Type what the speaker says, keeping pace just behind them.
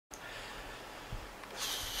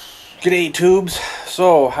G'day tubes.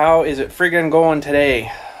 So how is it friggin' going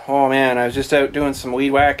today? Oh man, I was just out doing some weed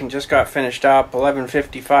whacking, just got finished up,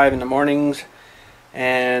 11:55 in the mornings,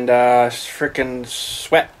 and frickin'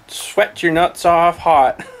 sweat your nuts off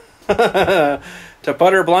hot. To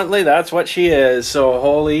put her bluntly, that's what she is. So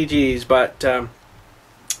holy jeez. But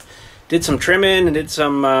did some trimming and did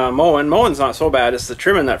some mowing. Mowing's not so bad. It's the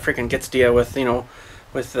trimming that frickin' gets to you with, you know,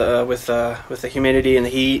 with the humidity and the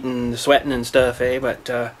heat and the sweating and stuff, eh?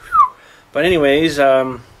 But anyways,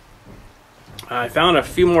 I found a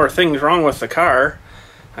few more things wrong with the car.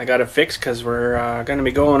 I got it fixed because we're going to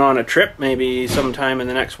be going on a trip maybe sometime in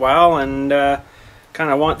the next while, and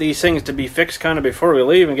kind of want these things to be fixed kind of before we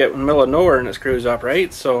leave and get in the middle of nowhere and it screws up,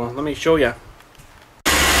 right? So let me show you.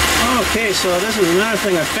 Okay, so this is another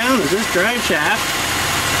thing I found, is this drive shaft.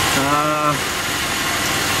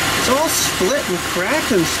 It's all split and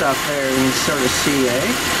cracked and stuff there, you can sort of see,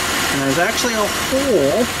 eh? And there's actually a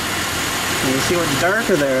hole. You can see what's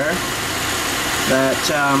darker there. That, let's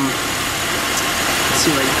see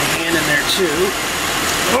if I get my hand in there too.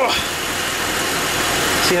 Oh.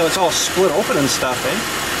 See how it's all split open and stuff, eh?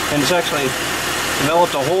 And it's actually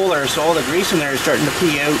developed a hole there, so all the grease in there is starting to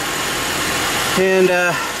pee out. And,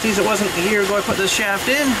 geez, it wasn't a year ago I put this shaft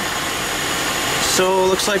in. So,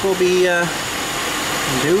 looks like we'll be,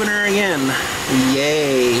 doing her again.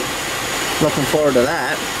 Yay. Looking forward to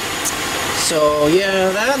that. So yeah,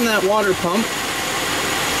 that and that water pump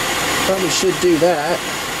probably should do that.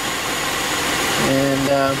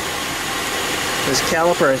 And this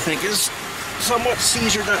caliper I think is somewhat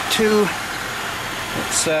seizured up too.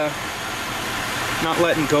 It's not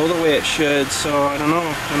letting go the way it should, so I don't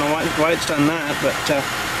know why it's done that, but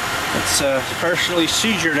it's partially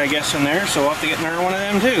seizured I guess in there, so we'll have to get another one of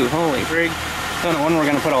them too. Holy frig. Don't know when we're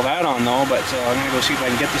going to put all that on though, but I'm going to go see if I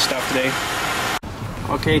can get this stuff today.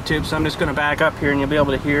 Okay tubes, so I'm just going to back up here and you'll be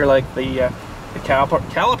able to hear like the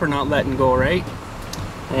caliper not letting go, right?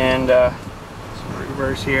 And so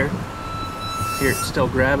reverse here. Here it's still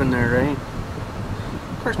grabbing there, right?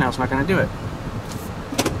 Of course now it's not going to do it.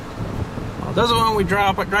 Well, it doesn't when we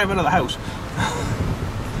drive out of the house.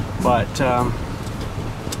 But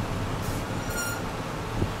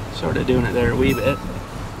sort of doing it there a wee bit.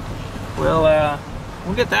 Well,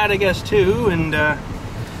 we'll get that I guess too, and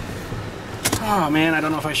oh man, I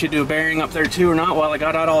don't know if I should do a bearing up there too or not while I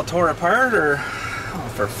got it all tore apart, or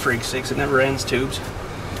oh, for freak's sakes, it never ends, tubes.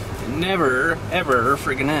 It never ever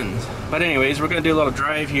friggin' ends. But anyways, we're gonna do a little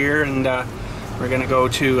drive here, and we're gonna go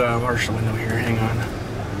to where's the window here? Hang on,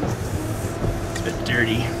 it's a bit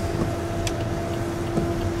dirty.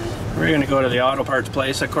 We're gonna go to the auto parts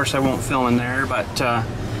place. Of course I won't film in there, but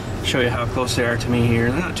show you how close they are to me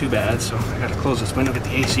here. They're not too bad, so I gotta close this window, get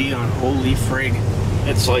the AC on. Holy frig,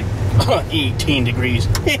 it's like 18 degrees.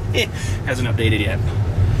 Hasn't updated yet.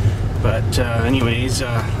 But anyways,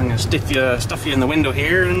 I'm gonna stuff you in the window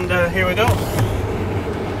here, and here we go.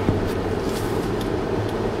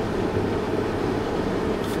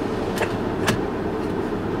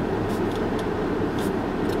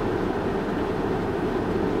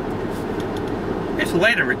 If the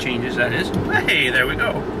light ever changes, that is. Hey, there we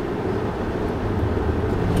go.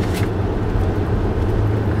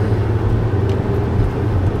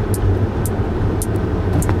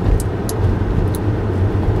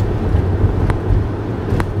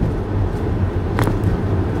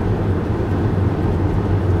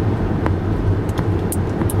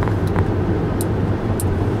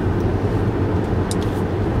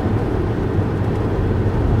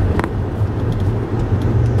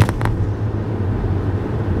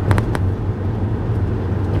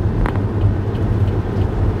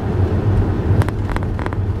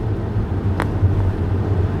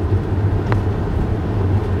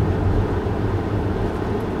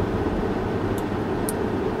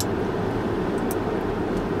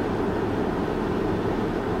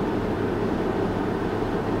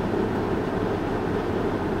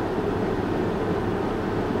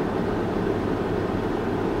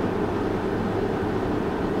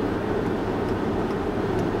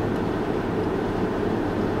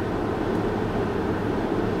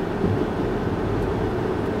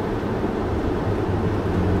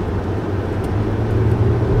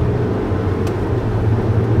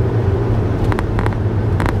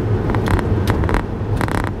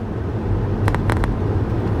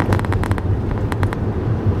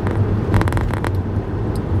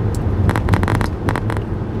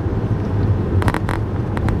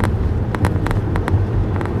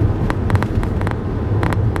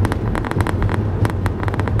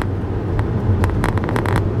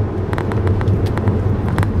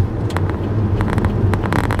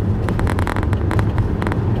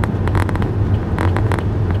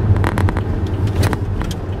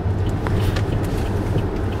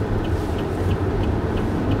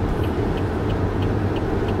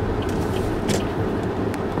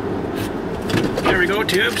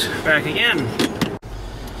 tubes, back again.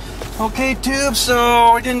 Okay, tubes,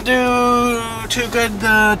 so we didn't do too good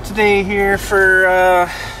today here for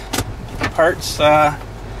parts.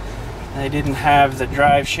 They didn't have the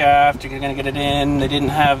drive shaft, you're gonna get it in. They didn't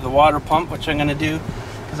have the water pump, which I'm gonna do,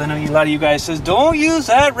 because I know a lot of you guys says, don't use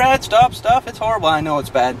that rad stop stuff, it's horrible. I know it's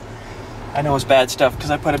bad. I know it's bad stuff,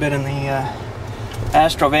 because I put a bit in the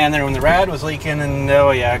Astro van there when the rad was leaking, and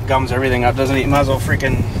oh yeah, it gums everything up, doesn't it? You might as well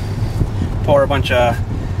freaking pour a bunch of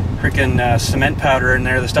freaking cement powder in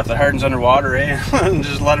there, the stuff that hardens underwater, eh? And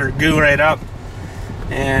just let her goo right up.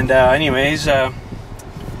 And anyways,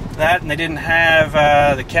 that, and they didn't have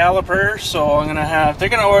the caliper, so I'm gonna have, they're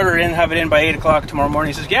gonna order it in, have it in by 8 o'clock tomorrow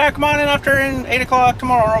morning. He says, yeah, come on in after 8 o'clock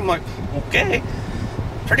tomorrow. I'm like, okay.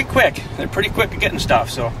 Pretty quick. They're pretty quick at getting stuff,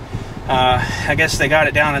 so I guess they got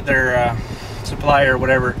it down at their supplier or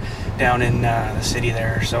whatever down in the city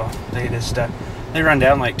there, so they just they run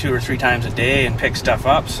down like 2 or 3 times a day and pick stuff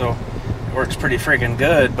up, so it works pretty friggin'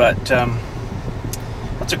 good. But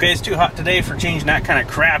that's okay, it's too hot today for changing that kind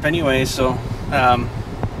of crap anyway, so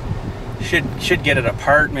should get it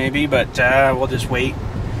apart maybe, but we'll just wait,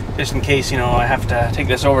 just in case, you know, I have to take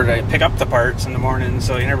this over to pick up the parts in the morning,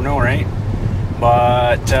 so you never know, right?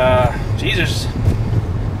 But Jesus,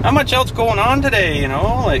 not much else going on today, you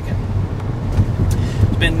know, like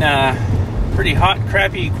it's been pretty hot,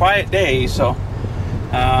 crappy, quiet day, so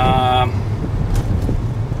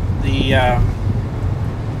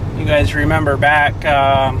you guys remember back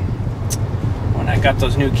when I got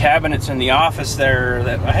those new cabinets in the office there,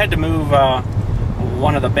 that I had to move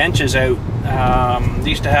one of the benches out. They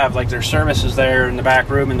used to have like their services there in the back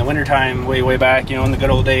room in the wintertime, way back, you know, in the good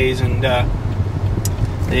old days, and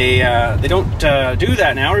they don't do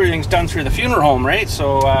that now. Everything's done through the funeral home, right?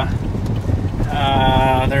 So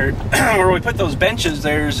there where we put those benches,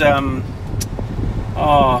 there's where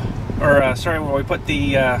we put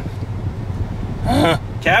the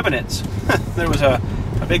cabinets. There was a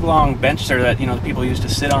big long bench there that, you know, the people used to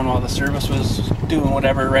sit on while the service was doing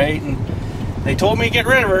whatever, right? And they told me to get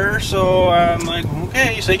rid of her, so I'm like,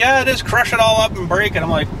 okay. You say, yeah, just crush it all up and break it. I'm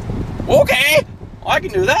like, okay, well, I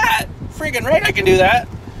can do that. Freaking right, I can do that.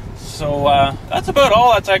 So that's about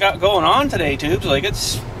all that I got going on today, tubes. Like,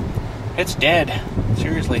 it's dead,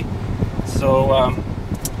 seriously. So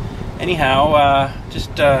anyhow,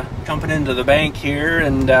 just jumping into the bank here,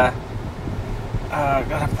 and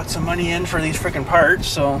gotta put some money in for these freaking parts,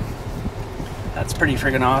 so that's pretty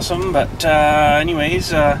freaking awesome. But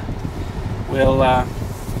anyways, we'll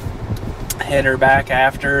head her back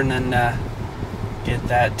after, and then get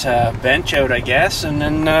that bench out, I guess, and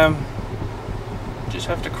then just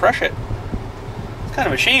have to crush it. It's kind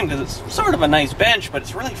of a shame, because it's sort of a nice bench, but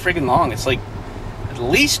it's really freaking long. It's like at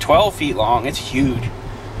least 12 feet long. It's huge.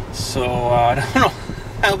 So I don't know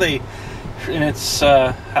how they, and it's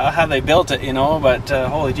how they built it, you know, but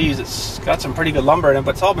holy geez, it's got some pretty good lumber in it,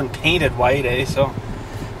 but it's all been painted white, eh? So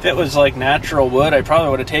if it was like natural wood, I probably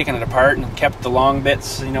would have taken it apart and kept the long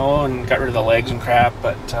bits, you know, and got rid of the legs and crap.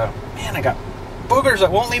 But man, I got boogers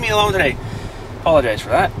that won't leave me alone today. Apologize for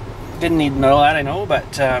that. Didn't need to know that, I know,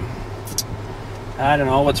 but I don't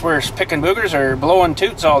know what's worse, picking boogers or blowing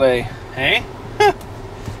toots all day, eh?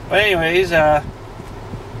 But anyways, yeah,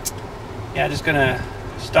 just gonna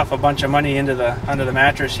stuff a bunch of money into under the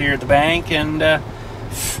mattress here at the bank, and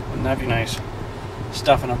wouldn't that be nice?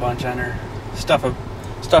 Stuff a bunch under,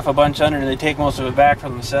 and they take most of it back for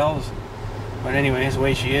themselves. But anyways, the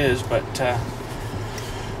way she is. But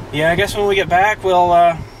yeah, I guess when we get back,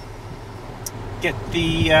 we'll get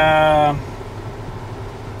the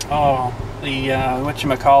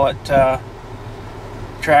whatchamacallit,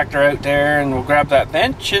 tractor out there, and we'll grab that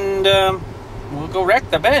bench, and we'll go wreck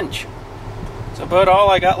the bench. That's about all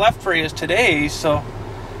I got left for you today. So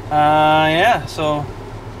yeah, so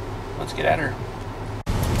let's get at her.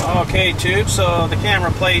 Okay, tube, so the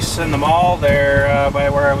camera place in the mall there by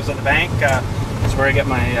where I was at the bank is where I get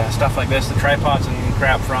my stuff like this, the tripods and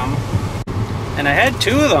crap from. And I had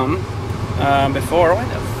 2 of them before. Why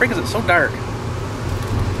the frick is it so dark?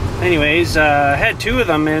 Anyways, I had 2 of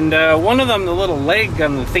them, and one of them, the little leg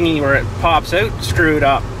on the thingy where it pops out, screwed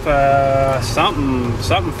up.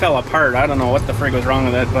 Something fell apart. I don't know what the frig was wrong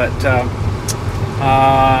with it, but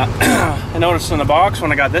I noticed in the box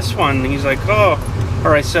when I got this one, he's like, oh,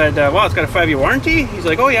 or I said, well, it's got a 5-year warranty. He's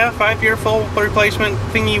like, oh yeah, 5-year full replacement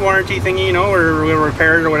thingy, warranty thingy, you know, or we'll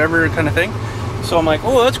repair it or whatever kind of thing. So I'm like,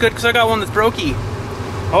 oh, that's good, because I got one that's brokey.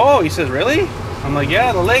 Oh, he says, really? I'm like,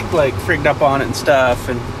 yeah, the leg like frigged up on it and stuff,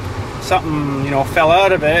 and something, you know, fell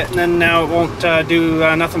out of it, and then now it won't do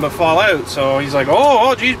nothing but fall out. So he's like,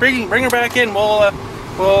 oh geez, bring her back in. We'll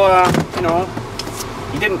you know,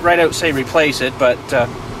 he didn't right out say replace it, but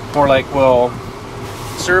more like we'll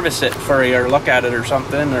service it for you or look at it or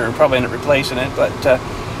something, or probably end up replacing it. But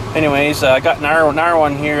anyways, I got an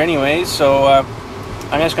one here anyways, so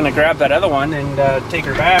I'm just gonna grab that other one and take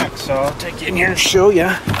her back. So I'll take you in here and show you,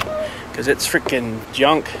 because it's freaking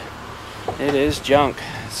junk. It is junk,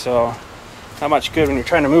 so not much good when you're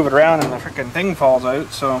trying to move it around and the freaking thing falls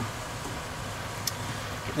out. So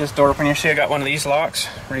get this door open. You see I got one of these locks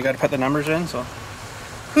where you got to put the numbers in. So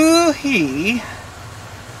who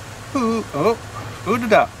da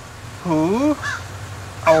da, who,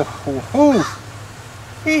 oh who,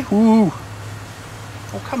 he who.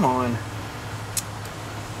 Oh, come on.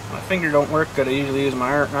 My finger don't work good. I usually use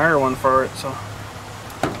my iron one for it. So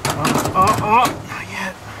not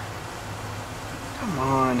yet. Come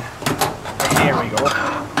on. There we go.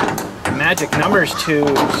 Magic numbers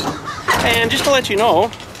tubes. And just to let you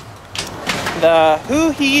know, the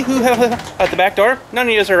who, he, who, at the back door, none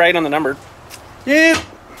of you are right on the number. Yep,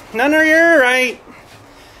 none of you are right.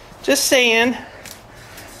 Just saying.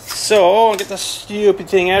 So I'll get this stupid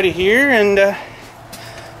thing out of here, and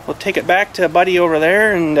we'll take it back to a buddy over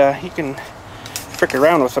there, and he can frick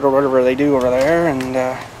around with it or whatever they do over there. And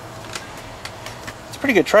it's a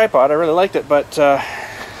pretty good tripod. I really liked it, but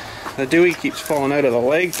the Dewey keeps falling out of the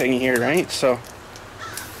leg thingy here, right? So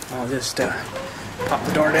I'll just pop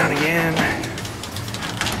the door down again.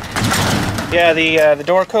 Yeah, the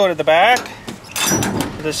door code at the back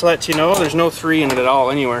just lets you know there's no 3 in it at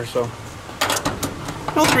all anywhere, so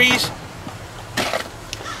no 3s.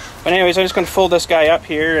 But anyways, I'm just going to fold this guy up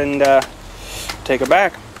here and take it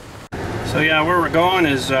back. So yeah, where we're going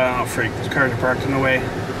is oh freak, these cars are parked in the way.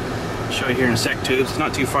 I'll show you here in a sec too. It's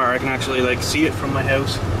not too far. I can actually like see it from my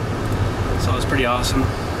house, so it's pretty awesome.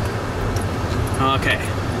 Okay,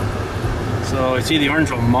 so you see the orange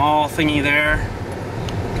little mall thingy there,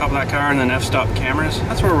 top of that car, and then f-stop cameras.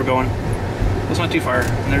 That's where we're going. It's not too far.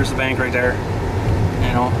 And there's the bank right there.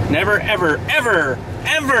 You know, never ever ever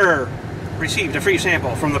ever received a free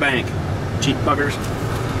sample from the bank. Cheap buggers.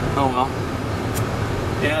 Oh well.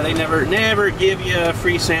 Yeah, they never give you a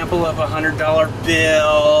free sample of $100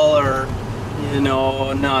 bill or, you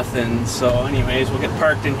know, nothing. So anyways, we'll get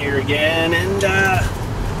parked in here again, and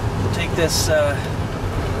we'll take this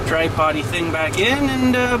tripod-y thing back in,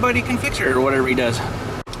 and buddy can fix her or whatever he does.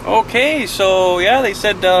 Okay, so yeah, they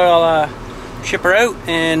said I'll ship her out,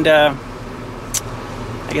 and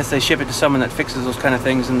I guess they ship it to someone that fixes those kind of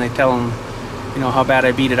things, and they tell them, you know, how bad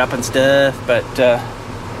I beat it up and stuff. But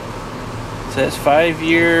it says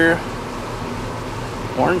 5-year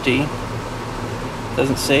warranty.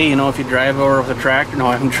 Doesn't say, you know, if you drive over with a tractor. No,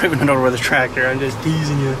 I haven't driven it over with a tractor. I'm just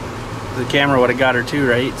teasing you. The camera would have got her too,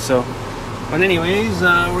 right? So, but anyways,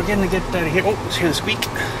 we're gonna get out of here. Oh, let's hear the squeak.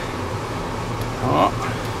 Oh,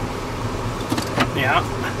 yeah.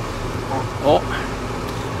 Oh,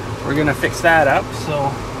 we're gonna fix that up.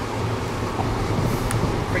 So,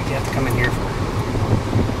 you have to come in here for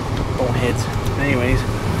boneheads. Anyways,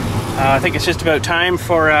 I think it's just about time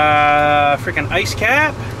for a freaking ice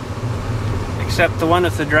cap. Except the one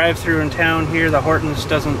at the drive-through in town here, the Hortons,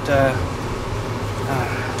 doesn't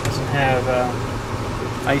have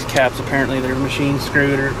ice caps. Apparently, they're machine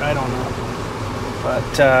screwed, or I don't know.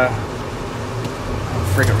 But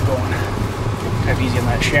oh, frick, we're going kind of easy on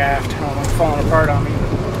that shaft. I don't want it falling apart on me.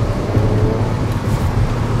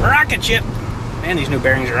 Rocket ship. Man, these new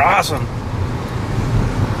bearings are awesome.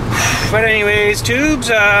 But anyways, tubes,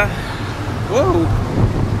 whoa.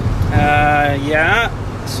 Yeah,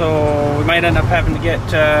 so we might end up having to get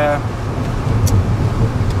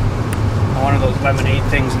one of those lemonade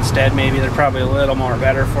things instead. Maybe they're probably a little more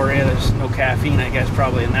better for you. There's no caffeine, I guess,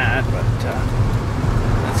 probably in that. But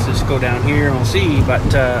let's just go down here and we'll see.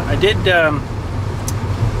 But I did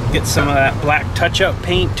get some of that black touch-up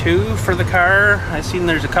paint too for the car. I've seen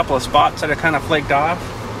there's a couple of spots that are kind of flaked off,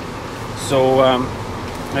 so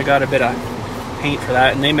I got a bit of paint for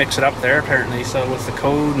that, and they mix it up there apparently, so with the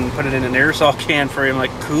code, and put it in an aerosol can for you. I'm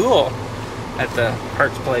like, cool, at the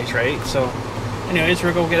parts place, right? So anyways,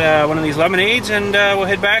 we're gonna go get one of these lemonades, and we'll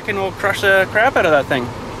head back and we'll crush the crap out of that thing.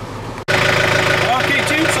 Okay,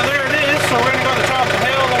 too, so there it is. So we're gonna go to the top of the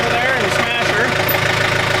hill over there and smash her,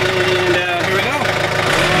 and here we go.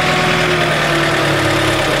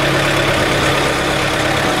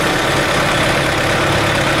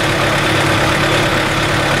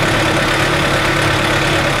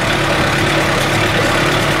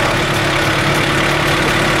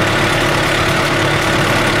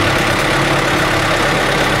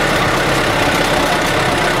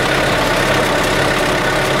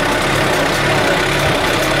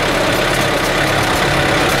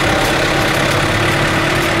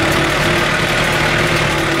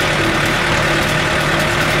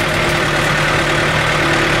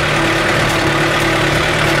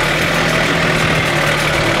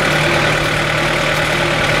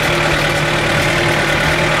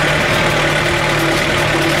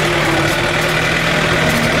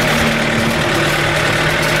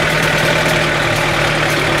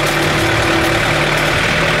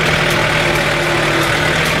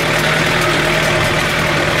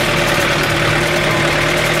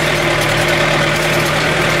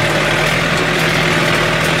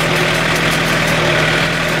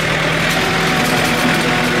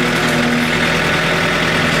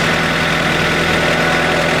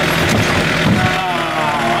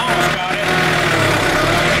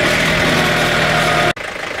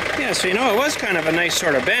 a nice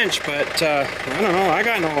sort of bench, but I don't know. I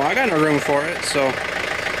got no room for it, so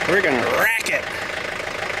we're gonna rack it.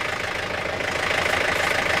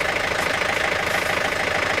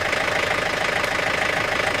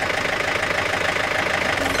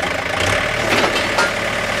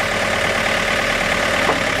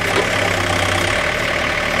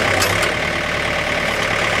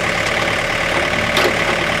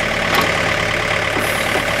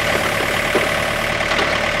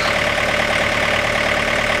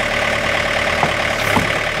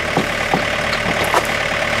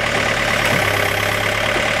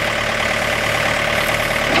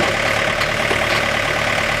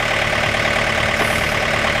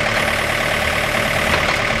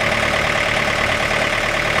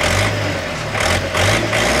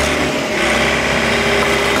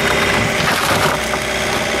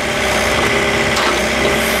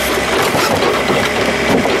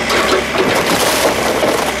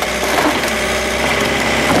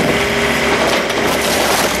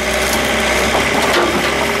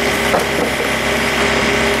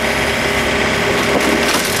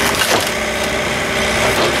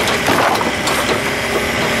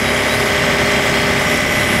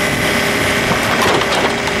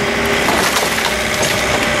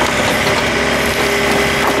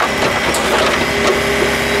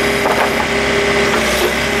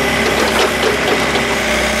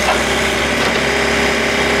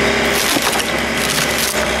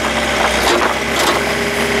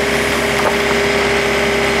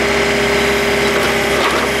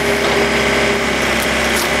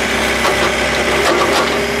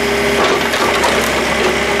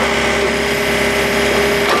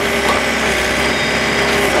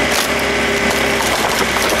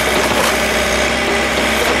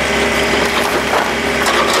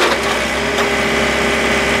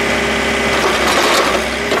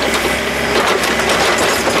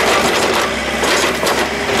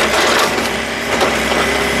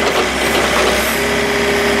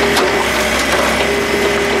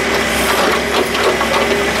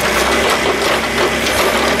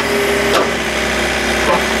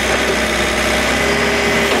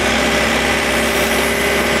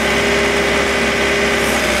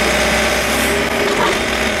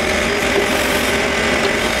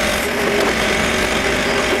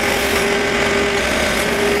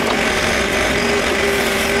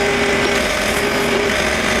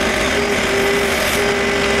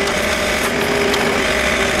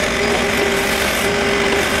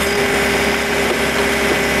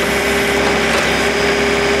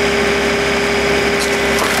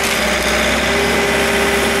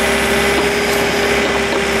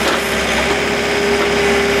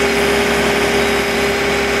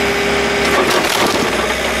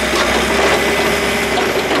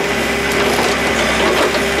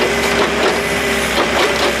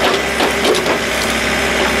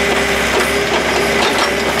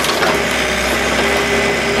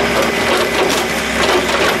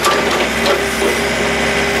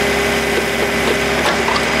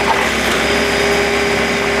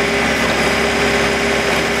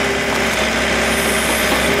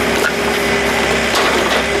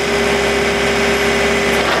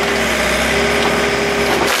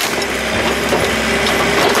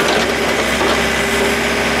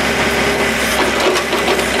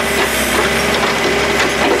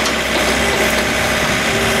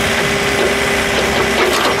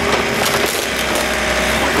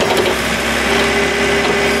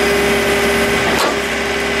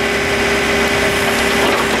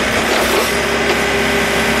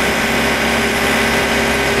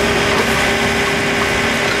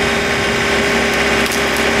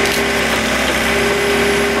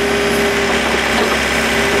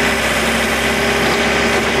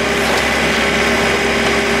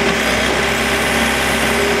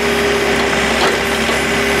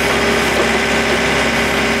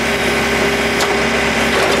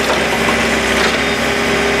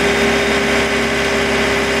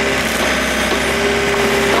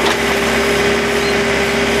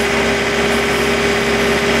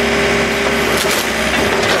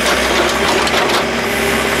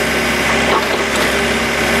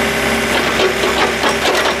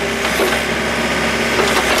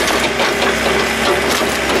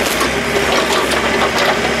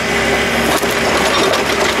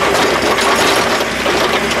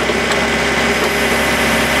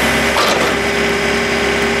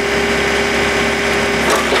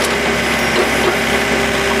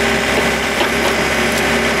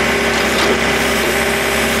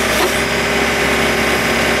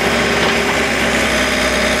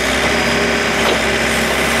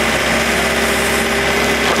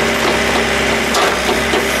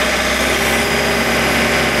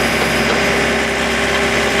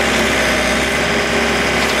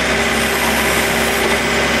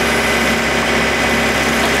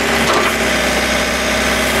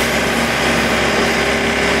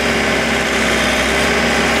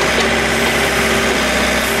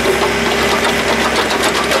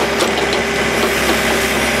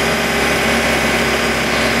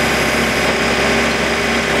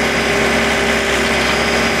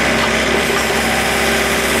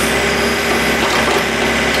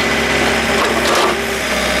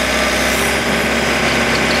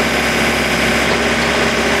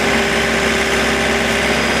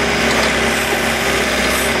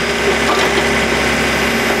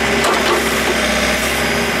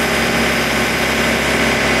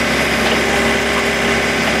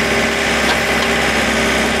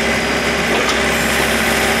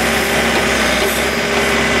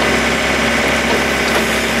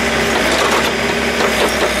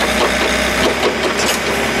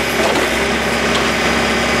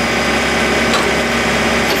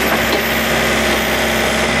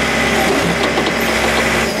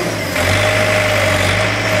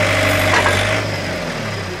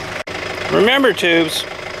 Remember, tubes,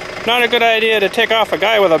 not a good idea to tick off a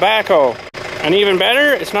guy with a backhoe. And even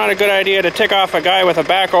better, it's not a good idea to tick off a guy with a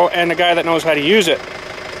backhoe and a guy that knows how to use it.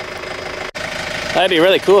 That'd be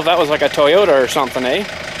really cool if that was like a Toyota or something, eh?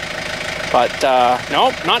 But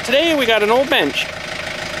nope, not today. We got an old bench.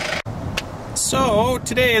 So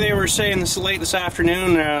today they were saying this late this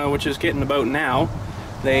afternoon, which is getting about now.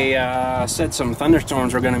 They said some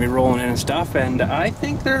thunderstorms were going to be rolling in and stuff, and I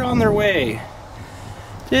think they're on their way.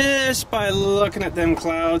 Just by looking at them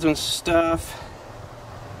clouds and stuff,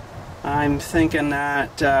 I'm thinking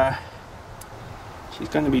that she's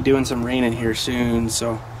going to be doing some rain in here soon.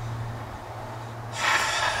 So,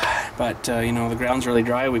 but you know, the ground's really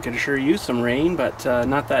dry. We could sure use some rain, but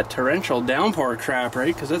not that torrential downpour crap,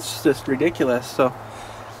 right? Because that's just ridiculous. So,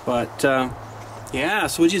 but yeah.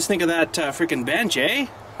 So what'd you think of that freaking bench, eh?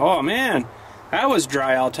 Oh man, that was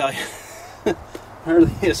dry, I'll tell you.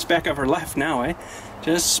 Hardly a speck of her left now, eh?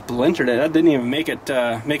 Just splintered it. That didn't even make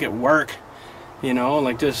it work. You know,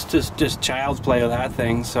 like just child's play with that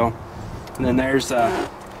thing. So, and then there's the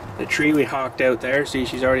tree we hawked out there. See,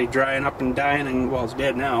 she's already drying up and dying, and well, it's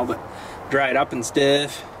dead now, but dried up and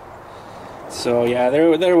stiff. So yeah, there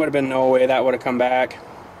would have been no way that would have come back,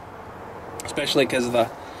 especially because of the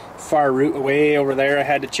far root way over there I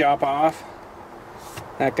had to chop off.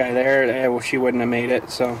 That guy there, well, she wouldn't have made it.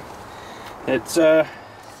 So it's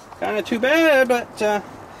kind of too bad, but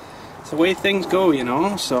it's the way things go, you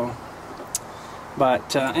know. So.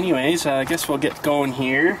 But anyways, I guess we'll get going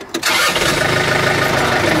here. Oh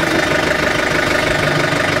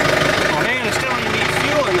man, I still don't even need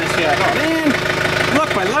fuel in this yet. Oh man,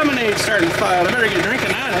 look, my lemonade's starting to fly out. I better get drinking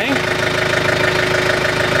that, eh?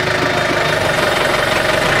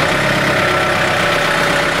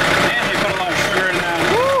 Man, they put a lot of sugar in that.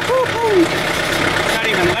 Woo-hoo-hoo. Not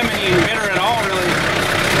even lemony and bitter at all, really.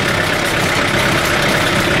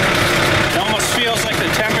 It almost feels like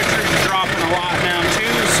the temperature's dropping a lot now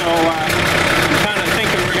too, so I'm kind of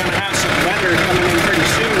thinking we're going to have some weather coming in pretty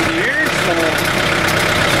soon here, so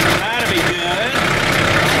that'll be good.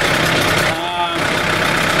 I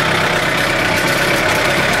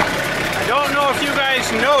don't know if you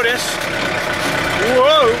guys noticed,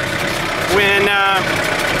 whoa, when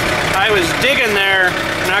I was digging there,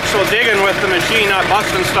 an actual digging with the machine, not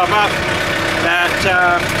busting stuff up, that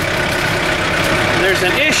there's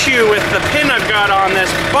an issue with the pin I've got on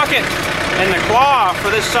this bucket and the claw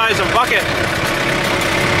for this size of bucket.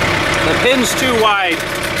 The pin's too wide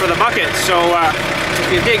for the bucket, so if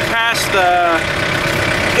you dig past the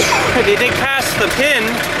pin,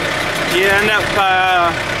 you end up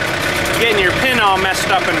getting your pin all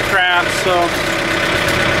messed up and crap. So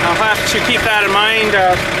I'll have to keep that in mind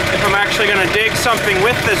if I'm actually going to dig something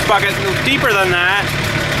with this bucket deeper than that.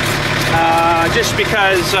 Just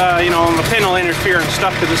because, you know, the pin will interfere and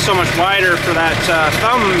stuff because it's so much wider for that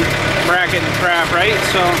thumb bracket and crap, right?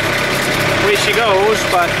 So, away she goes,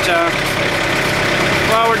 but,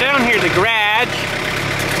 well, we're down here at the garage,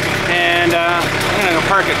 and I'm going to go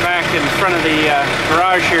park it back in front of the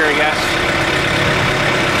garage here, I guess.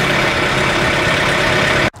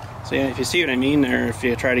 So, yeah, if you see what I mean there, if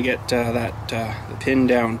you try to get the pin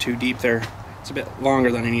down too deep there, it's a bit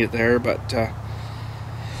longer than I need it there, but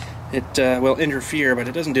it will interfere, but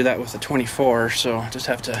it doesn't do that with the 24, so I just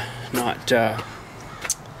have to not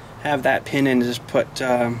have that pin in, just put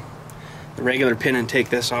the regular pin and take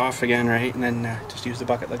this off again, right, and then just use the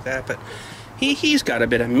bucket like that. But he's got a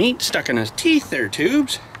bit of meat stuck in his teeth there,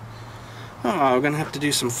 tubes. Oh, we're gonna have to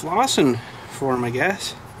do some flossing for him, I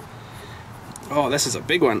guess. Oh, this is a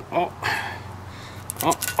big one. Oh,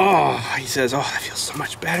 he says, oh, that feels so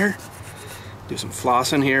much better. Do some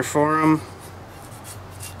flossing here for him.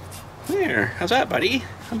 There, how's that, buddy?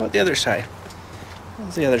 How about the other side?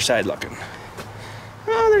 How's the other side looking?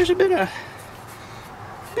 Oh, there's a bit of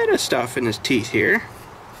stuff in his teeth here.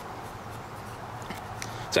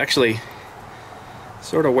 It's actually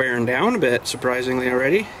sort of wearing down a bit, surprisingly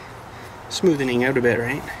already. Smoothing out a bit,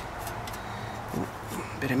 right? A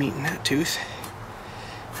bit of meat in that tooth.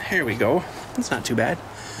 There we go. That's not too bad.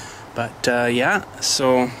 But yeah,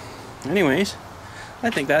 so anyways, I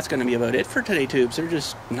think that's going to be about it for today, tubes. There's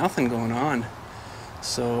just nothing going on.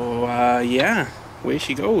 So yeah, away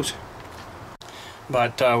she goes.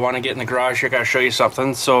 But I want to get in the garage here. Got to show you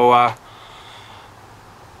something. So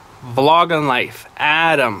Vlogging Life,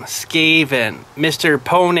 Adam, Skaven, Mr.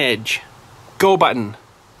 Ponage, go button,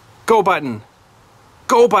 go button,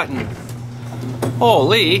 go button.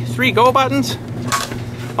 Holy, 3 go buttons?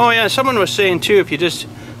 Oh yeah, someone was saying too, if you just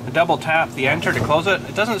double tap the enter to close it,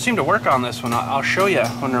 it doesn't seem to work on this one. I'll show you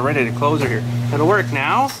when we're ready to close it here. It'll work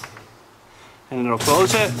now, and it'll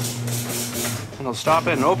close it, and I'll stop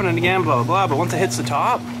it and open it again, blah, blah, blah. But once it hits the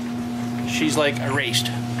top, she's like erased.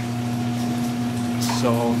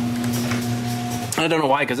 So, I don't know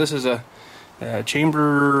why, because this is a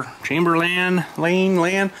Chamberlain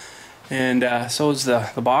lane, and so is the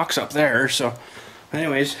box up there. So,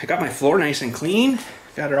 anyways, I got my floor nice and clean.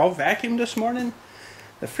 Got it all vacuumed this morning.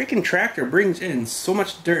 The freaking tractor brings in so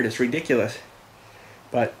much dirt, it's ridiculous.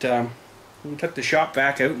 But we took the shop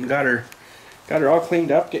vac out and got her all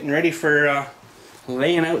cleaned up, getting ready for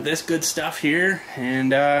laying out this good stuff here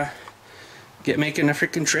and making a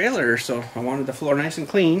freaking trailer. So I wanted the floor nice and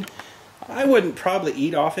clean. I wouldn't probably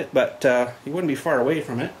eat off it, but you wouldn't be far away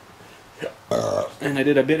from it. And I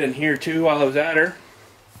did a bit in here too while I was at her.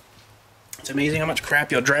 It's amazing how much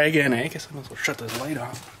crap you'll drag in, eh? I guess I might as well shut this light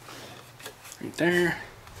off. Right there.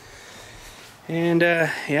 And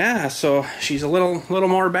yeah, so she's a little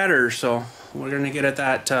more better, so we're gonna get at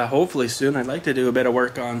that hopefully soon. I'd like to do a bit of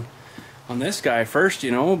work on this guy first,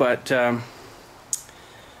 you know, but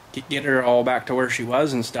get her all back to where she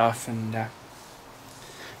was and stuff, and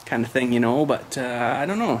kind of thing, you know. But I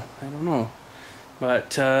don't know.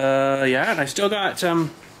 But yeah, and I still got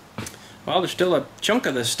well, there's still a chunk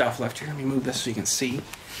of this stuff left here. Let me move this so you can see.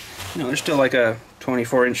 You know, there's still like a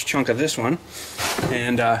 24-inch chunk of this one,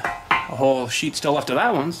 and a whole sheet still left of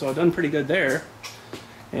that one, so I've done pretty good there.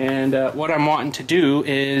 And what I'm wanting to do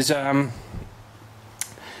is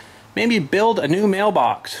maybe build a new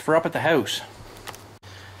mailbox for up at the house.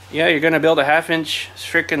 Yeah, you're gonna build a 1/2-inch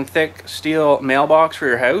freaking thick steel mailbox for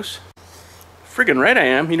your house? Friggin' right I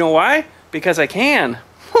am. You know why? Because I can.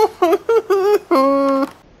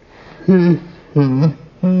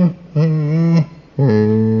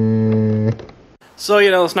 So,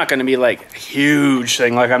 you know, it's not going to be like a huge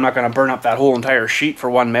thing. Like, I'm not going to burn up that whole entire sheet for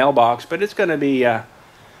one mailbox, but it's going to be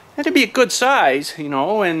it'll be a good size, you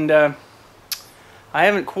know. And I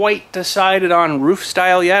haven't quite decided on roof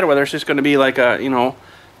style yet, or whether it's just going to be like a, you know,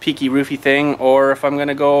 peaky roofy thing, or if I'm going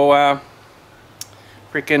to go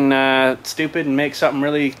freaking stupid and make something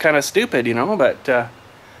really kind of stupid, you know. But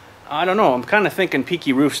I don't know. I'm kind of thinking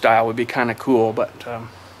peaky roof style would be kind of cool, but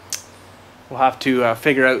we'll have to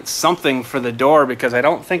figure out something for the door, because I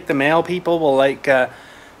don't think the mail people will like,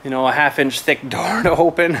 you know, a 1/2-inch thick door to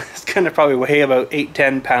open. It's going to probably weigh about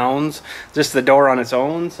 8-10 pounds, just the door on its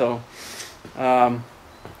own. So,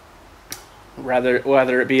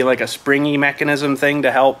 whether it be like a springy mechanism thing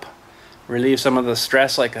to help relieve some of the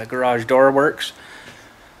stress, like a garage door works.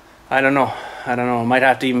 I don't know. It might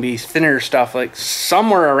have to even be thinner stuff, like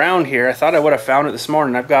somewhere around here. I thought I would have found it this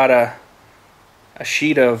morning. I've got a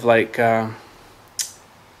sheet of like, oh,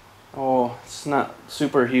 it's not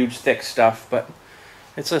super huge thick stuff, but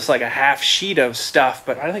it's just like a half sheet of stuff.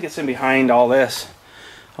 But I think it's in behind all this,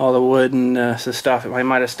 all the wood and the stuff. I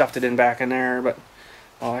might have stuffed it in back in there, but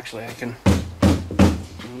well, actually I can.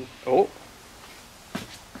 Oh,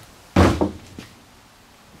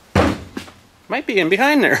 might be in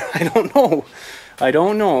behind there. I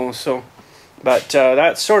don't know. So, but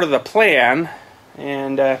that's sort of the plan,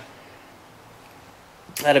 and that'll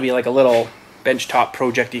be like a little benchtop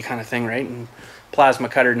project-y kind of thing, right? And plasma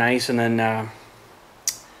cutter nice, and then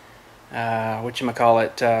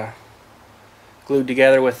whatchamacallit, glued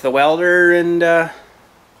together with the welder, and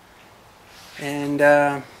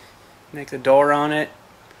make the door on it,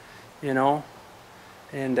 you know,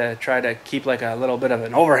 and try to keep like a little bit of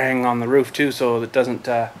an overhang on the roof too, so it doesn't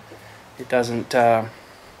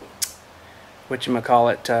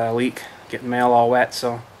leak, get mail all wet.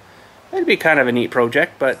 So it'd be kind of a neat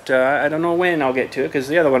project, but I don't know when I'll get to it, because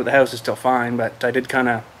the other one at the house is still fine, but I did kind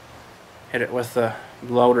of hit it with the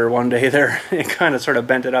loader one day there. It kind of sort of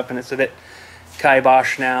bent it up, and it's a bit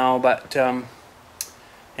kibosh now, but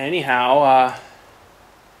anyhow,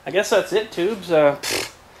 I guess that's it, tubes.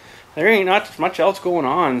 There ain't not much else going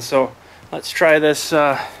on, so let's try this,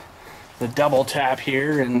 the double tap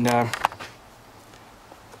here, and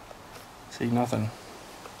see, nothing.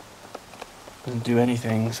 Doesn't do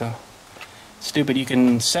anything, so stupid. You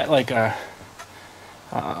can set like a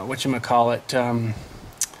whatchamacallit,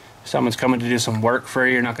 someone's coming to do some work for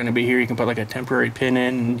you, you're not going to be here, you can put like a temporary pin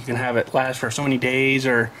in, and you can have it last for so many days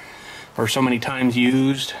or so many times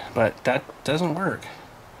used, but that doesn't work.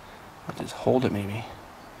 I'll just hold it maybe.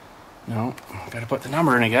 No, gotta put the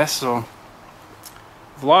number in, I guess. So,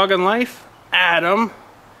 Vlogging Life, Adam,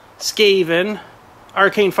 Skaven,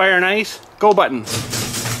 Arcane Fire and Ice, go button.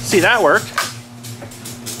 See, that worked.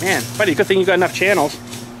 Man, buddy, good thing you got enough channels.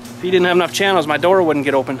 If you didn't have enough channels, my door wouldn't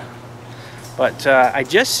get open. But I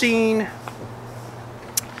just seen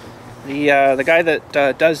the guy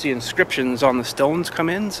that does the inscriptions on the stones come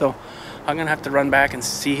in, so I'm gonna have to run back and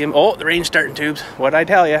see him. Oh, the rain's starting, tubes. What'd I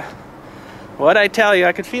tell you? What'd I tell you?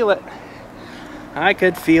 I could feel it. I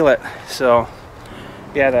could feel it. So,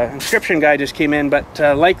 yeah, the inscription guy just came in, but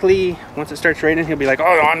likely once it starts raining, he'll be like, oh,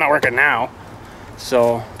 no, I'm not working now.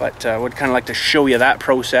 So, but would kind of like to show you that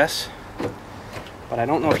process. But I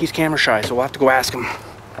don't know if he's camera shy, so we'll have to go ask him.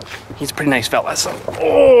 He's a pretty nice fella, so.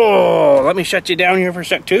 Oh, let me shut you down here for a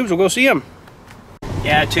sec, Tubes. We'll go see him.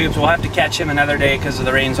 Yeah, Tubes, we'll have to catch him another day because of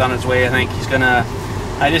the rain's on his way. I think he's gonna,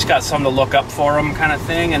 I just got some to look up for him kind of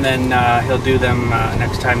thing, and then he'll do them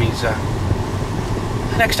next time he's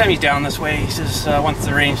down this way. He says once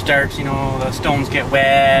the rain starts, you know, the stones get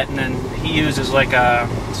wet, and then he uses like a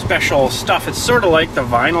special stuff. It's sort of like the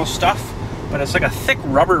vinyl stuff, but it's like a thick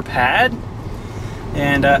rubber pad,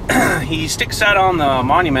 and he sticks that on the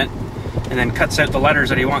monument and then cuts out the letters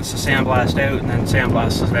that he wants to sandblast out, and then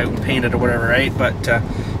sandblasts it out and paint it or whatever, right? But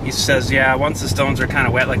he says, yeah, once the stones are kind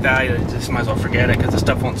of wet like that, you just might as well forget it because the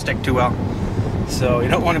stuff won't stick too well. So you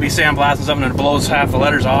don't want to be sandblasting something that blows half the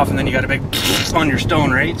letters off and then you got a big on your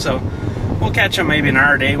stone, right? So we'll catch him maybe an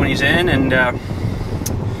hour a day when he's in, and I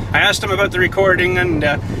asked him about the recording and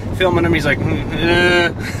filming him. He's like, I'm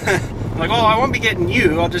like, well, I won't be getting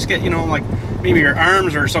you. I'll just get, you know, like maybe your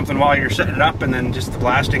arms or something while you're setting it up, and then just the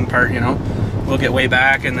blasting part, you know, we'll get way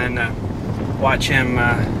back and then watch him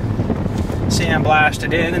sandblast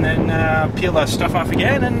it in and then peel that stuff off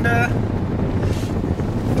again, and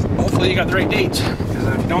hopefully you got the right dates, because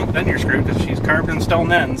if you don't, then you're screwed, because she's carved in stone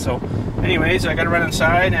then. So anyways, I gotta run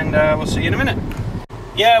inside, and we'll see you in a minute.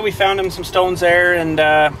 Yeah, we found him some stones there, and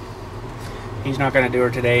he's not gonna do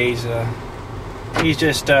her today. He's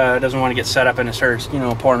just doesn't want to get set up and it starts, you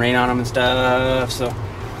know, pouring rain on him and stuff. So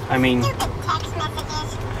I mean,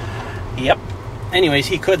 yep. Anyways,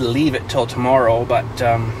 he could leave it till tomorrow, but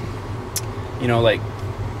you know, like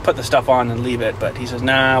put the stuff on and leave it, but he says,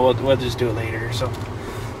 nah, we'll just do it later. So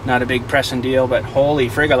not a big pressing deal. But holy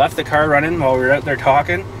frig, I left the car running while we were out there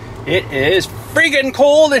talking. It is friggin'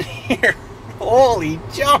 cold in here. Holy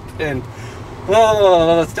jumping.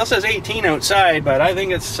 Oh, it still says 18 outside, but I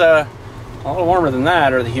think it's a little warmer than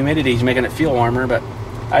that, or the humidity's making it feel warmer, but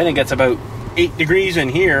I think it's about 8 degrees in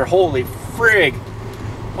here. Holy frig.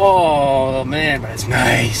 Oh man, but it's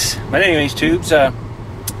nice. But anyways, Tubes,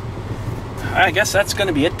 I guess that's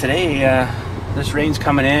gonna be it today. This rain's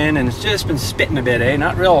coming in and it's just been spitting a bit,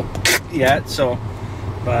 not real yet, so,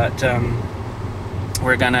 but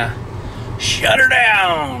we're gonna shut her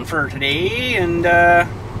down for today, and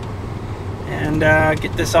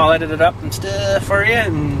get this all edited up and stuff for you,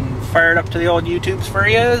 and fire it up to the old YouTubes for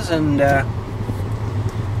you, and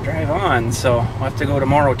drive on. So we'll have to go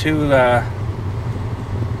tomorrow too.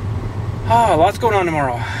 Oh, lots going on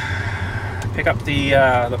tomorrow. Pick up the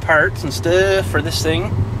parts and stuff for this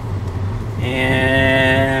thing,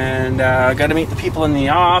 and got to meet the people in the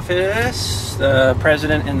office, the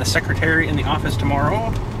president and the secretary in the office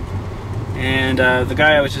tomorrow, and the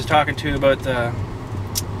guy I was just talking to about the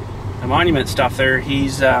monument stuff there,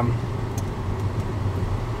 he's they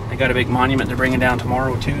got a big monument they're bringing down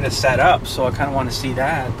tomorrow too to set up, so I kind of want to see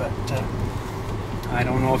that, but I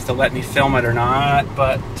don't know if they'll let me film it or not,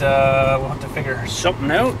 but we'll have to figure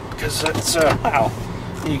something out, because it's wow,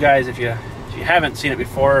 you guys, if you haven't seen it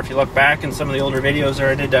before, if you look back in some of the older videos there,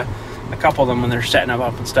 I did a couple of them when they're setting them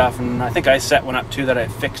up and stuff, and I think I set one up too that I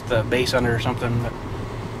fixed the base under or something, but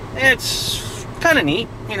it's kind of neat,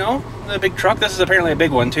 you know, the big truck. This is apparently a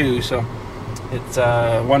big one too, so it's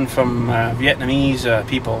one from Vietnamese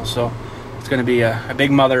people, so it's going to be a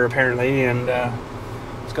big mother apparently, and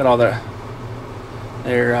it's got all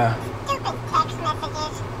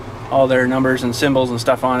their numbers and symbols and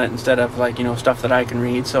stuff on it, instead of, like, you know, stuff that I can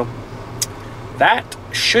read. So that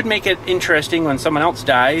should make it interesting when someone else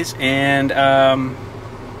dies and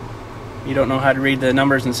you don't know how to read the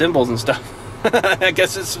numbers and symbols and stuff. I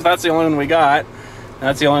guess that's the only one we got.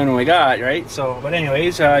 That's the only one we got, right? So, but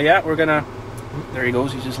anyways, yeah, we're gonna, there he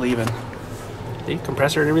goes, he's just leaving. See,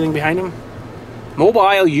 compressor and everything behind him.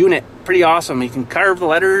 Mobile unit, pretty awesome. He can carve the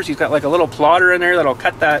letters. He's got like a little plotter in there that'll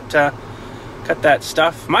cut that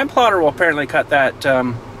stuff. My plotter will apparently cut that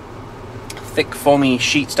thick foamy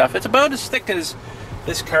sheet stuff. It's about as thick as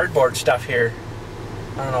this cardboard stuff here.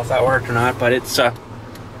 I don't know if that worked or not, but it's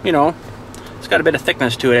you know, it's got a bit of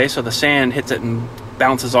thickness to it, so the sand hits it and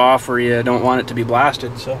bounces off where you don't want it to be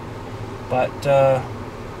blasted. So, but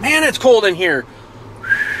man, it's cold in here.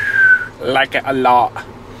 Like it a lot.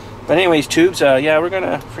 But anyways, Tubes, yeah, we're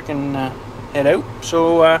gonna freaking head out.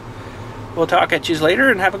 So we'll talk at you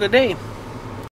later and have a good day.